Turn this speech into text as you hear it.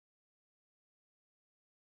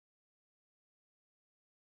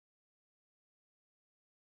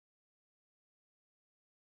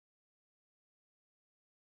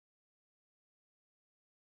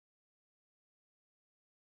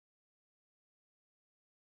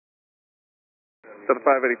Delta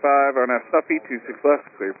 585, RNF Snuffy, 26 left,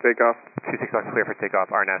 clear for takeoff. 26 left, clear for takeoff,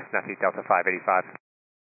 RNF Snuffy, Delta 585.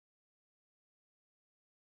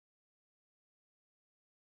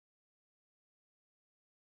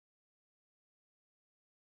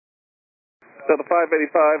 Delta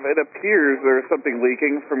 585, it appears there's something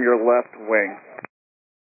leaking from your left wing.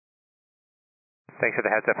 Thanks for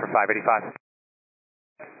the heads up for 585.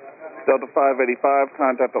 Delta 585,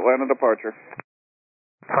 contact Atlanta departure.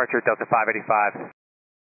 Departure, Delta 585.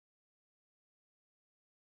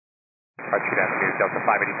 Departure Avenue, Delta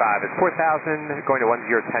 585 is 4,000, going to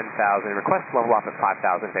 1010,000. Request level off at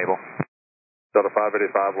 5,000, table. Delta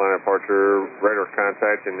 585, line departure, radar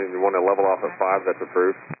contact, and you want to level off at 5, that's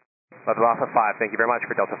approved. Level off at 5, thank you very much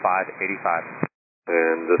for Delta 585.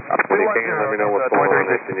 And just when you can, let me know what's going on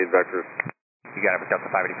if you need vectors. You got it for Delta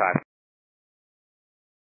 585.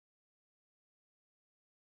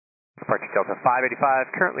 Departure Delta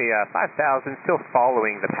 585, currently 5,000, still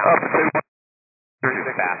following the pound.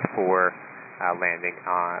 Fast for landing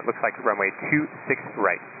on, looks like runway 26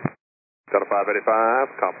 right. Delta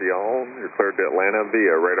 585, copy all. You're cleared to Atlanta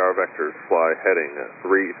via radar vectors. Fly heading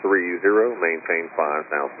 330, maintain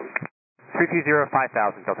 5,000. 330,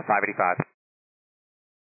 5,000, Delta 585.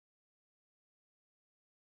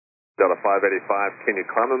 Delta 585, can you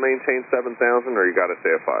climb and maintain 7,000 or you got to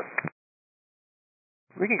stay at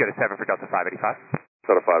 5? We can go to 7 for Delta 585.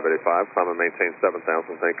 Delta 585, climb and maintain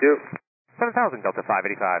 7,000, thank you. 7,000, Delta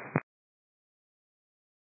 585.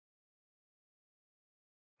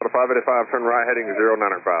 Delta 585, turn right heading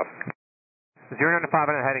 095. 095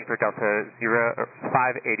 and heading for Delta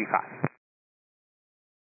 585.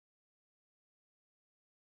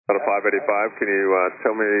 Delta 585, can you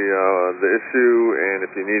tell me the issue and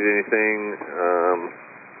if you need anything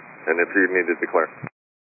and if you need to declare?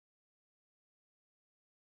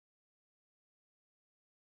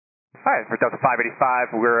 Alright, for Delta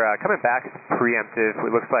 585, we're coming back preemptive. It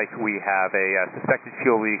looks like we have a suspected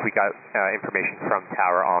fuel leak. We got information from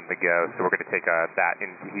tower on the go, so we're going to take that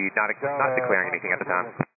into heed, not declaring anything at the time.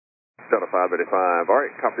 Delta 585, alright,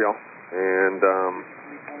 copy all. And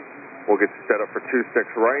we'll get you set up for 26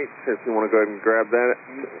 right, if you want to go ahead and grab that.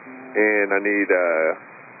 And I need,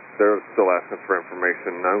 they're still asking for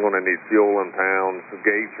information. I'm going to need fuel in pounds, the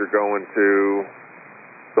gates you're going to,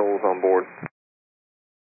 souls on board.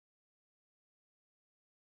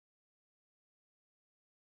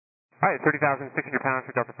 Alright, 30,600 pounds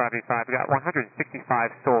for Delta 585. We got 165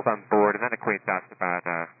 souls on board, and that equates out to about,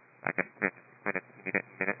 I guess,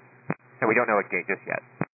 minute. And we don't know a gate just yet.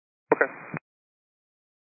 Okay.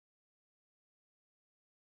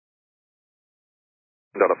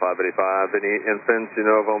 Delta 585, any infants you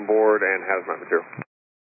know of on board and hazmat material?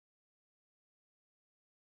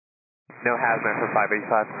 No hazmat for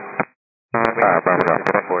 585. On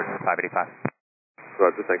board for 585.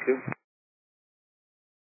 Roger, thank you.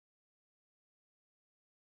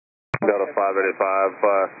 Delta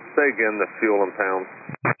 585, say again the fuel in pounds.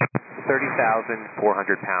 30,400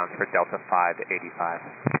 pounds for Delta 585.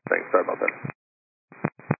 Thanks, sorry about that.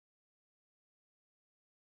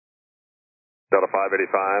 Delta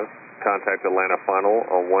 585, contact Atlanta final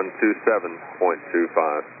on 127.25.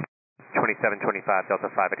 2725, Delta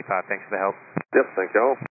 585, thanks for the help. Yep, thank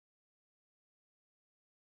y'all.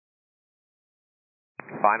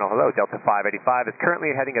 Final, hello, Delta 585 is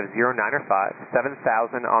currently heading of 095,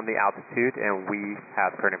 7,000 on the altitude, and we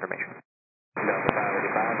have current information. Delta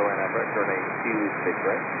 585, Atlanta Hartsfield-Jackson 26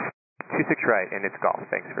 right. 26 right, and it's golf.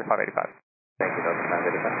 Thanks for 585. Thank you, Delta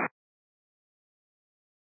 585.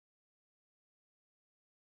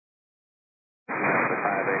 Delta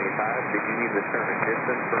 585, did you need the current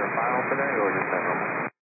distance for a final today, or just general?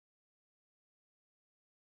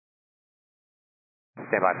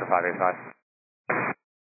 Stand by for 585.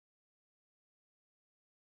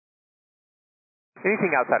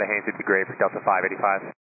 Anything outside of Haines would be great for Delta 585.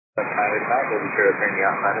 Delta 585, we'll be sure to turn you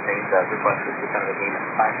outside of Haines as requested to kind of gain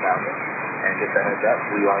 5,000. And just a heads up,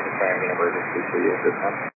 we are declaring an emergency for you at this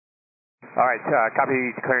time. Alright, copy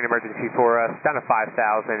declaring emergency for us. Down to 5,000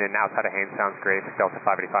 and outside of Haines sounds great for Delta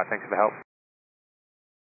 585. Thanks for the help.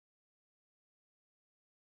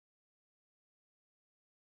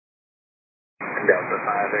 Delta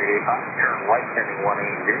 585, turn right heading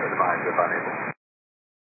 180, advise if unable.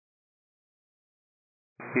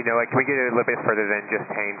 You know what, can we get it a little bit further than just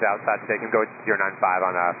Haines outside today? Can we go 095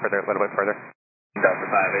 on a little bit further? Delta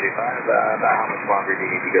 585, about how much longer do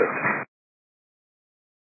you need to go?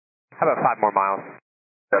 How about 5 more miles?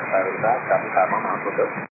 Delta 585, copy 5 more miles, we'll go.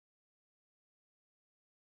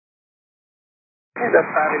 And Delta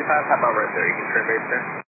 585, how about right there? You can turn base there?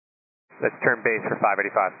 Let's turn base for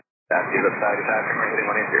 585. That's you, Delta 585, turn right heading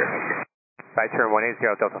 180, thank you. Right turn 180,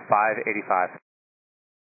 Delta 585.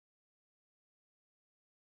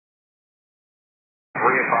 3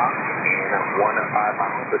 o'clock and 1 and 5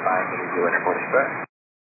 miles, goodbye, Benito Airport Express.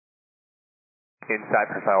 Inside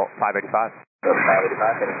for 585. Delta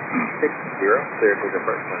 585, heading 260, clear for the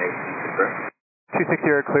first 180 Express.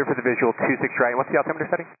 260, clear for the visual, 26 right. What's the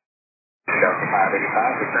altimeter setting? Delta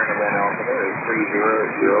 585, return to land altimeter is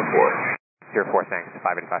 3004. 04, thanks,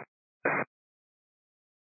 585.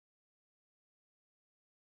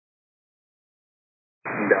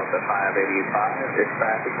 Delta 585, if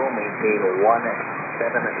practical, maintain 170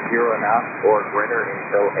 knots or greater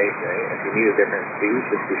until 8J. If you need a different speed,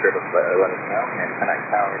 just be sure to let us know. And connect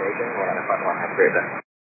Tower Nation, we'll have a fun one. Have a great day.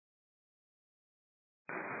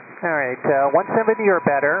 All right, 170 or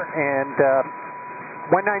better, and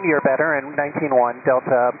 190 or better, and 19-1,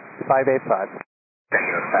 Delta 585. Thank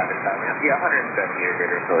you, Delta 585. Yeah, 170 or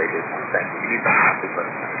greater until 8J. Thank you. You don't have to put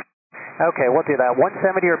it down. Okay, we'll do that.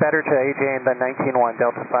 170 or better to AJ, and then 19-1,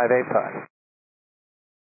 Delta 585.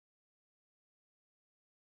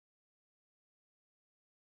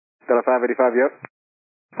 Delta 585, yep.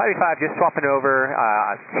 585, just swapping over,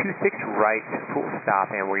 26 right, full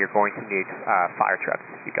stop, and where you're going to need fire trucks.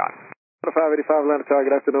 You got it. Delta 585, Atlanta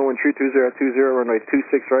target afternoon, wind 32020, runway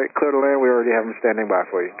 26 right, clear to land. We already have them standing by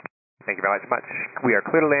for you. Thank you very much. We are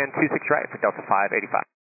clear to land 26 right for Delta 585.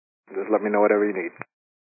 Just let me know whatever you need.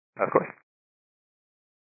 Of course.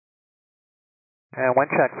 And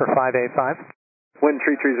one check for 585. Wind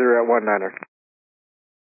 330 at 19er.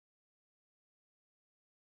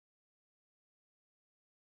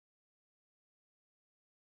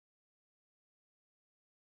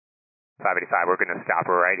 We're going to stop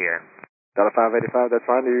right here. Delta 585, that's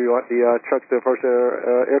fine. Do you want the trucks to approach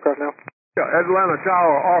the aircraft now? Yeah, Atlanta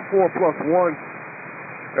Tower, R4+1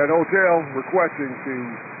 at hotel, requesting to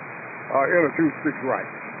enter 26 right.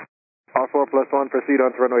 R4+1, proceed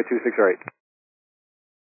on to runway 26 right.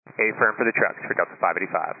 A firm for the trucks for Delta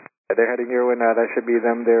 585. They're heading your way now. That should be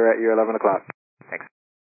them there at your 11 o'clock. Thanks.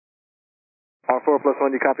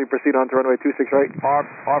 R4+1, you copy, proceed on to runway 26 right.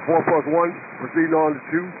 R4+1, proceeding on to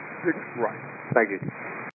 26 right. Thank you.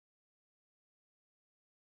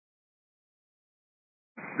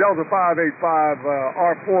 Delta 585,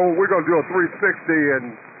 R4, we're going to do a 360,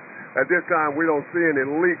 and at this time we don't see any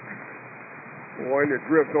leaks or any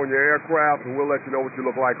drifts on your aircraft, and we'll let you know what you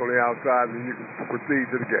look like on the outside, and then you can proceed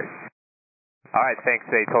to the gate. All right, thanks.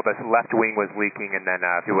 They told us left wing was leaking, and then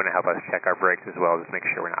if you want to help us check our brakes as well, just make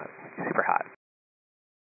sure we're not super hot.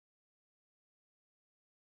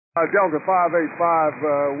 Delta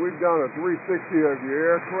 585, we've done a 360 of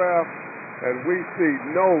your aircraft, and we see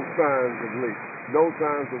no signs of leaks. No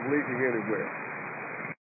signs of leaking anywhere.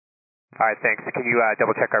 All right, thanks. Can you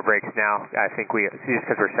double check our brakes now? I think just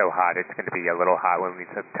because we're so hot, it's going to be a little hot when we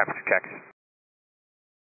need some temperature checks.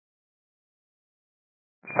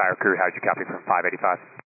 Fire crew, how'd you copy from 585?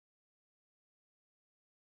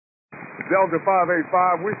 Delta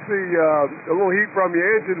 585, we see a little heat from your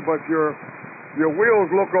engine, but your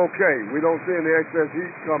wheels look okay. We don't see any excess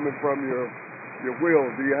heat coming from your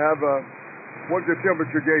wheels. Do you have what's your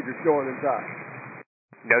temperature gauge showing inside?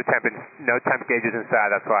 No temp gauges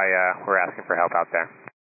inside. That's why we're asking for help out there.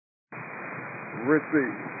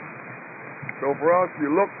 Receive. So for us,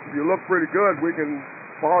 you look pretty good. We can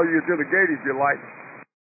follow you to the gate if you like.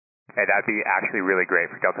 Hey, that'd be actually really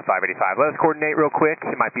great for Delta 585. Let us coordinate real quick.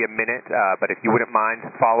 It might be a minute, but if you wouldn't mind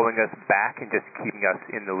following us back and just keeping us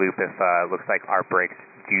in the loop if it looks like our brakes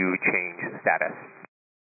do change status.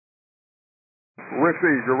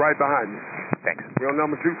 Receive. You're right behind you. Thanks. We're on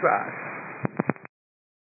number 2 side.